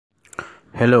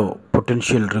Hello,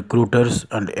 potential recruiters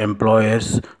and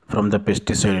employers from the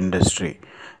pesticide industry.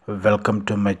 Welcome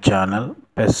to my channel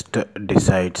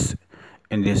Pesticides.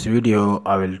 In this video,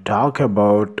 I will talk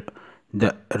about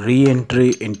the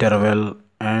re-entry interval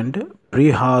and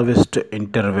pre-harvest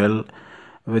interval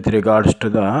with regards to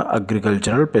the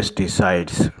agricultural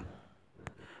pesticides.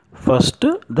 First,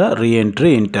 the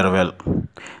re-entry interval.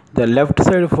 The left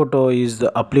side photo is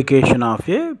the application of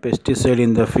a pesticide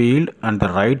in the field, and the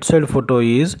right side photo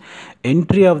is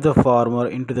entry of the farmer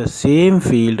into the same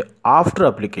field after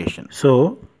application.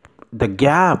 So the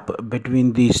gap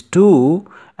between these two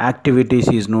activities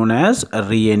is known as a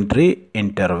re-entry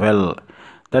interval.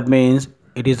 That means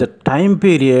it is the time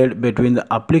period between the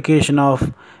application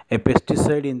of a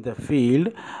pesticide in the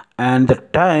field and the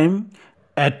time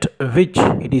at which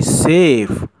it is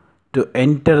safe to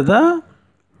enter the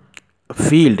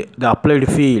field, the applied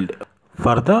field,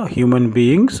 for the human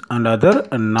beings and other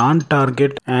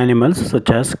non-target animals such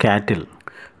as cattle.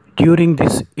 During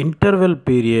this interval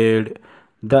period,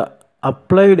 the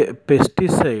applied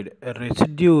pesticide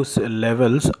residues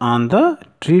levels on the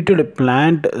treated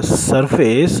plant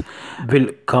surface will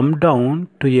come down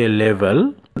to a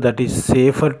level that is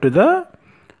safer to the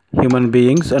human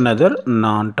beings and other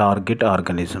non-target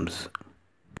organisms.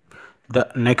 The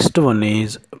next one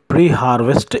is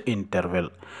pre-harvest interval.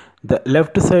 The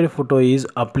left side photo is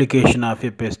application of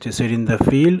a pesticide in the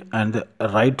field, and the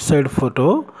right side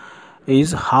photo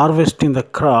is harvesting the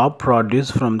crop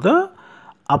produced from the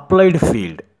applied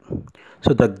field.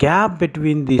 So the gap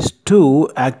between these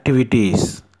two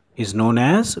activities is known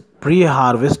as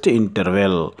pre-harvest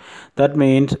interval. That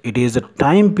means it is a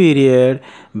time period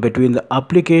between the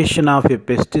application of a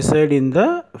pesticide in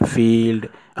the field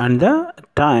and the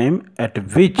time at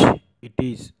which it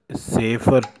is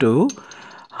safer to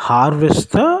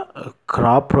harvest the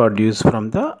crop produce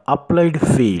from the applied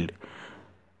field.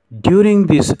 During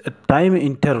this time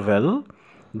interval,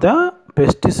 the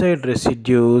pesticide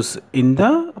residues in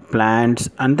the plants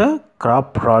and the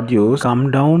crop produce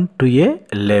come down to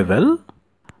a level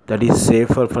that is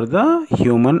safer for the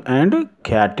human and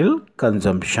cattle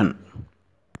consumption.